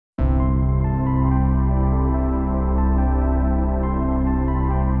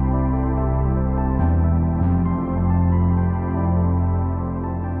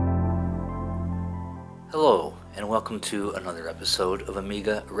welcome to another episode of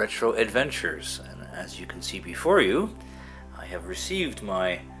Amiga Retro Adventures. And as you can see before you, I have received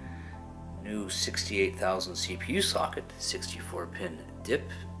my new 68,000 CPU socket, 64-pin DIP,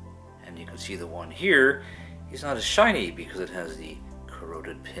 and you can see the one here is not as shiny because it has the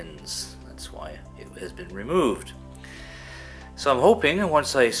corroded pins. That's why it has been removed. So I'm hoping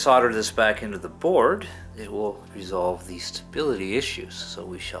once I solder this back into the board, it will resolve the stability issues. So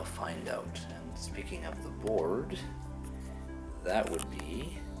we shall find out. And speaking of the board, that would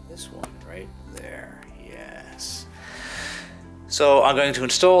be this one right there. Yes. So I'm going to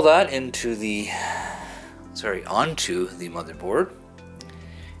install that onto the motherboard,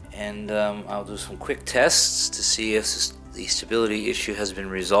 and I'll do some quick tests to see if the stability issue has been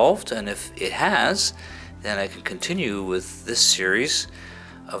resolved, and if it has, then I can continue with this series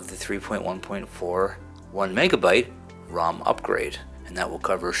of the 3.1.4 1 megabyte ROM upgrade, and that will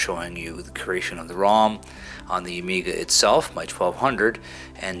cover showing you the creation of the ROM on the Amiga itself, my 1200,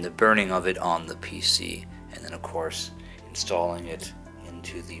 and the burning of it on the PC, and then of course installing it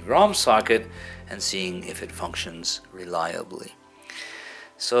into the ROM socket and seeing if it functions reliably.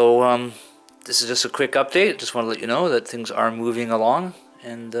 So this is just a quick update. Just want to let you know that things are moving along,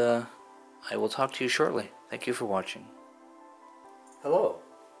 and I will talk to you shortly. Thank you for watching. Hello.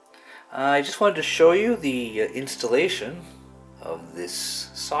 I just wanted to show you the installation of this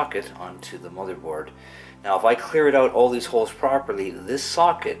socket onto the motherboard. Now if I clear it out all these holes properly, this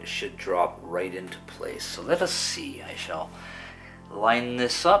socket should drop right into place. So let us see. I shall line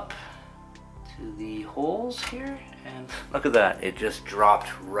this up to the holes here, and look at that. It just dropped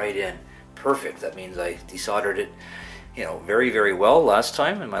right in. Perfect. That means I desoldered it, very, very well last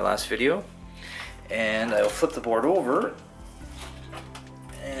time in my last video. And I will flip the board over,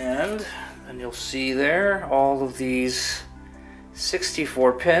 and you'll see there all of these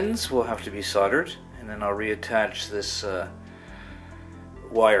 64 pins will have to be soldered, and then I'll reattach this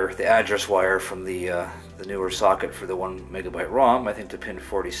wire, the address wire from the newer socket for the 1 megabyte ROM, I think to pin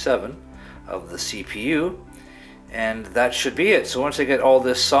 47 of the CPU, and that should be it. So once I get all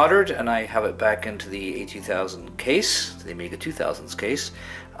this soldered and I have it back into the A2000 case, the Amiga 2000's case,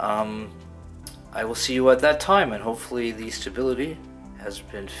 I will see you at that time, and hopefully the stability has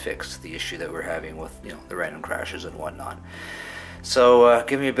been fixed, the issue that we're having with the random crashes and whatnot. So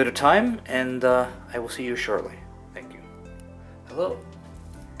give me a bit of time, and I will see you shortly. Thank you. Hello.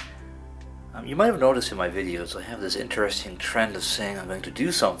 You might have noticed in my videos I have this interesting trend of saying I'm going to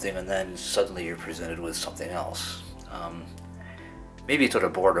do something, and then suddenly you're presented with something else. Maybe it's out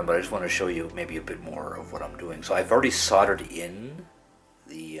of boredom, but I just want to show you maybe a bit more of what I'm doing. So I've already soldered in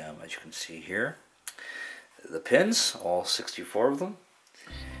the, as you can see here, the pins, all 64 of them.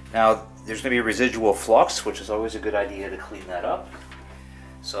 Now there's going to be a residual flux, which is always a good idea to clean that up.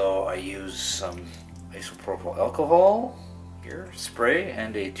 So I use some isopropyl alcohol here, spray,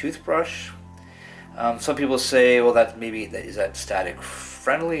 and a toothbrush. Some people say, well, is that static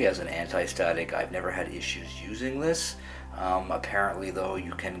friendly as an anti-static? I've never had issues using this. Apparently though,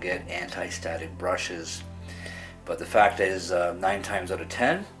 you can get anti-static brushes, but the fact is 9 times out of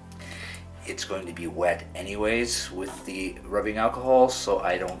 10 it's going to be wet anyways with the rubbing alcohol, so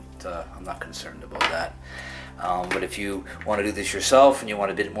I'm not concerned about that. But if you want to do this yourself and you want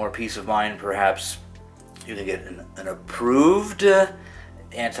a bit more peace of mind, perhaps you can get an approved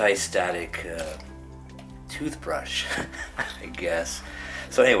anti-static toothbrush, I guess.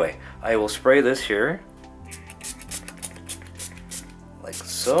 So anyway, I will spray this here, like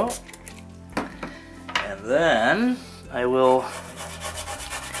so, and then I will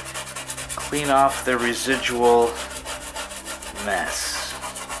clean off the residual mess.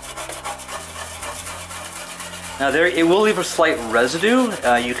 Now it will leave a slight residue.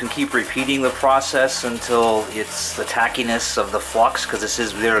 You can keep repeating the process until it's the tackiness of the flux, because this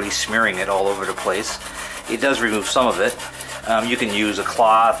is literally smearing it all over the place. It does remove some of it. You can use a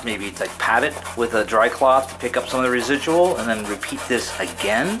cloth, maybe like pat it with a dry cloth to pick up some of the residual, and then repeat this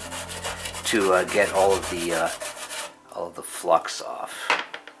again to get all of the flux off.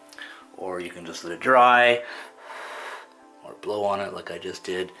 Or you can just let it dry, or blow on it like I just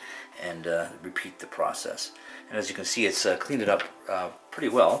did, and repeat the process. And as you can see, it's cleaned it up pretty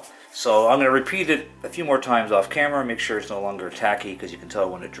well. So I'm going to repeat it a few more times off camera, make sure it's no longer tacky, because you can tell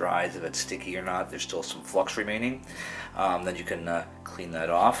when it dries if it's sticky or not. There's still some flux remaining. Then you can clean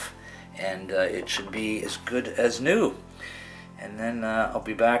that off, and it should be as good as new. And then I'll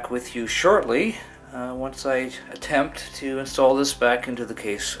be back with you shortly once I attempt to install this back into the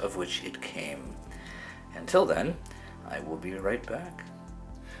case of which it came. Until then, I will be right back.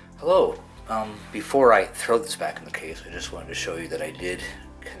 Hello. Before I throw this back in the case, I just wanted to show you that I did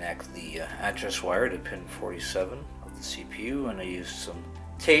connect the address wire to pin 47 of the CPU, and I used some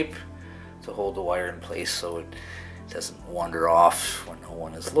tape to hold the wire in place so it doesn't wander off when no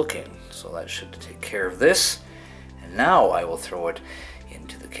one is looking. So that should take care of this. And now I will throw it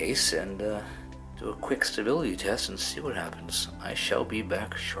into the case and do a quick stability test and see what happens. I shall be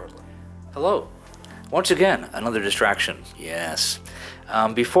back shortly. Hello. Once again, another distraction. Yes.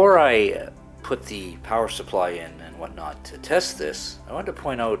 Before I put the power supply in and whatnot to test this, I want to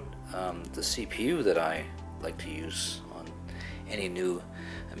point out the CPU that I like to use on any new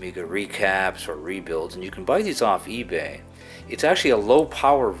Amiga recaps or rebuilds, and you can buy these off eBay. It's actually a low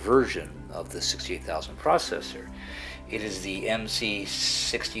power version of the 68000 processor. It is the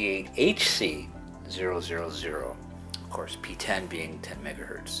MC68HC000, of course P10 being 10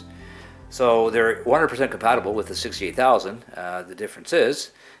 megahertz. So they're 100% compatible with the 68000. The difference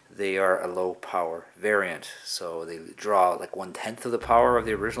is they are a low power variant, so they draw like 1/10 of the power of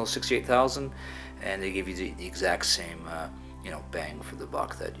the original 68000, and they give you the exact same bang for the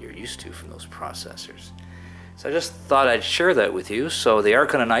buck that you're used to from those processors. So I just thought I'd share that with you. So they are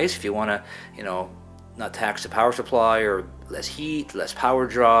kind of nice if you want to, not tax the power supply or less heat, less power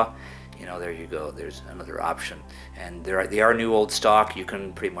draw. There you go. There's another option. And they are new old stock. You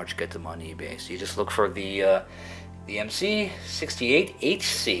can pretty much get them on eBay. So you just look for the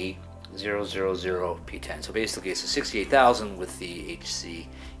MC68HC000P10. So basically it's a 68000 with the HC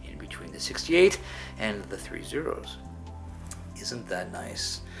in between the 68 and the 3 zeros. Isn't that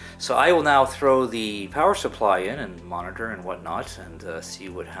nice? So I will now throw the power supply in and monitor and whatnot and see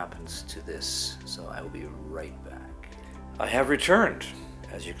what happens to this. So I will be right back. I have returned.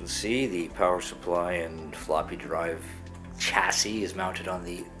 As you can see, the power supply and floppy drive chassis is mounted on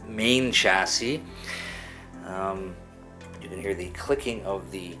the main chassis. You can hear the clicking of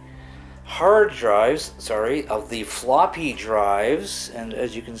the of the floppy drives, and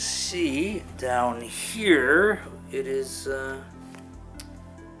as you can see down here, it is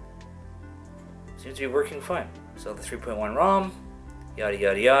seems to be working fine. So the 3.1 ROM, yada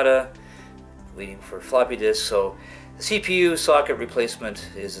yada yada, waiting for floppy disk. So the CPU socket replacement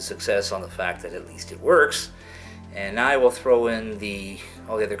is a success on the fact that at least it works. And now I will throw in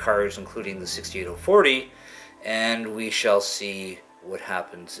all the other cards, including the 68040, and we shall see what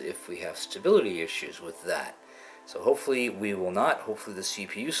happens if we have stability issues with that. So hopefully we will not. Hopefully the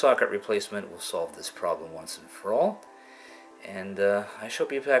CPU socket replacement will solve this problem once and for all. And I shall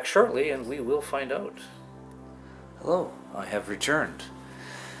be back shortly and we will find out. Hello, I have returned.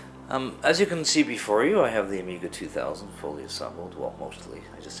 As you can see before you, I have the Amiga 2000 fully assembled. Well, mostly.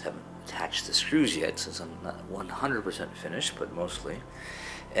 I just haven't attached the screws yet since I'm not 100% finished, but mostly.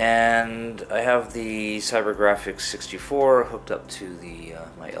 And I have the CyberGrafx 64 hooked up to the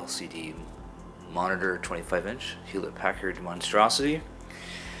my LCD monitor, 25-inch Hewlett-Packard monstrosity.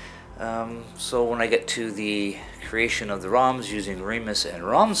 So when I get to the creation of the ROMs using Remus and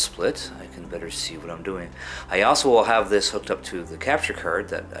ROM split, I can better see what I'm doing. I also will have this hooked up to the capture card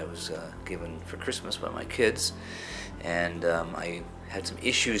that I was given for Christmas by my kids, and I had some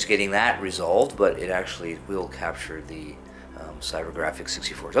issues getting that resolved, but it actually will capture the CyberGrafx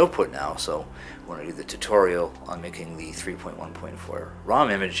 64's output now. So when I do the tutorial on making the 3.1.4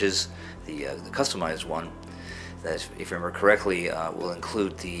 ROM images, the customized one, that, if you remember correctly, will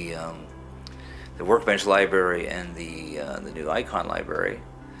include the Workbench library and the new icon library,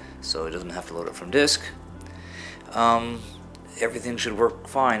 so it doesn't have to load it from disk. Everything should work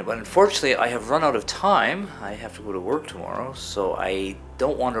fine, but unfortunately I have run out of time. I have to go to work tomorrow, so I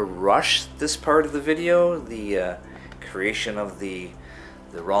don't want to rush this part of the video, the creation of the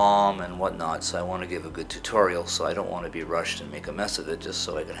ROM and whatnot, so I want to give a good tutorial, so I don't want to be rushed and make a mess of it just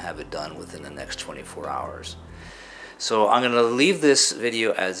so I can have it done within the next 24 hours. So I'm going to leave this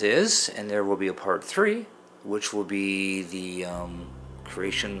video as is, and there will be a part 3, which will be the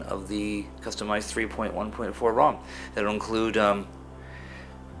creation of the customized 3.1.4 ROM. That will include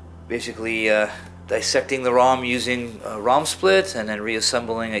basically dissecting the ROM using ROM split, and then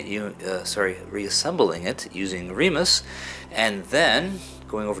reassembling it using Remus, and then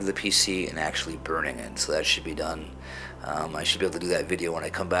going over to the PC and actually burning it. So that should be done. I should be able to do that video when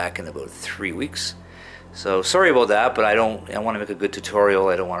I come back in about 3 weeks. So sorry about that, but I want to make a good tutorial.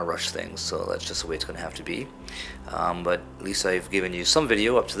 I don't want to rush things, so that's just the way it's going to have to be. But at least I've given you some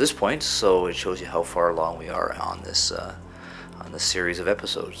video up to this point, so it shows you how far along we are on this series of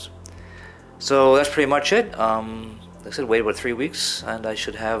episodes. So that's pretty much it. Like I said, wait about 3 weeks, and I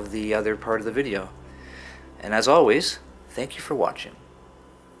should have the other part of the video. And as always, thank you for watching.